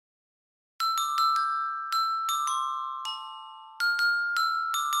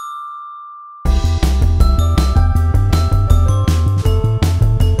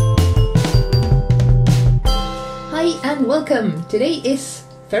Hi and welcome! Today is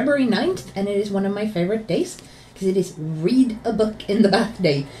February 9th and it is one of my favourite days because it is read a book in the bath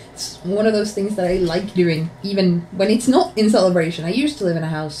day. It's one of those things that I like doing even when it's not in celebration. I used to live in a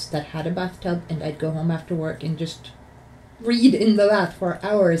house that had a bathtub and I'd go home after work and just read in the bath for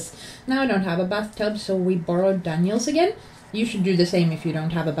hours. Now I don't have a bathtub, so we borrowed Daniel's again. You should do the same if you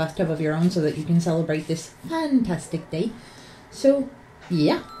don't have a bathtub of your own so that you can celebrate this fantastic day. So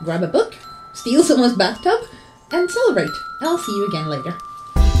yeah, grab a book, steal someone's bathtub, and celebrate. I'll see you again later.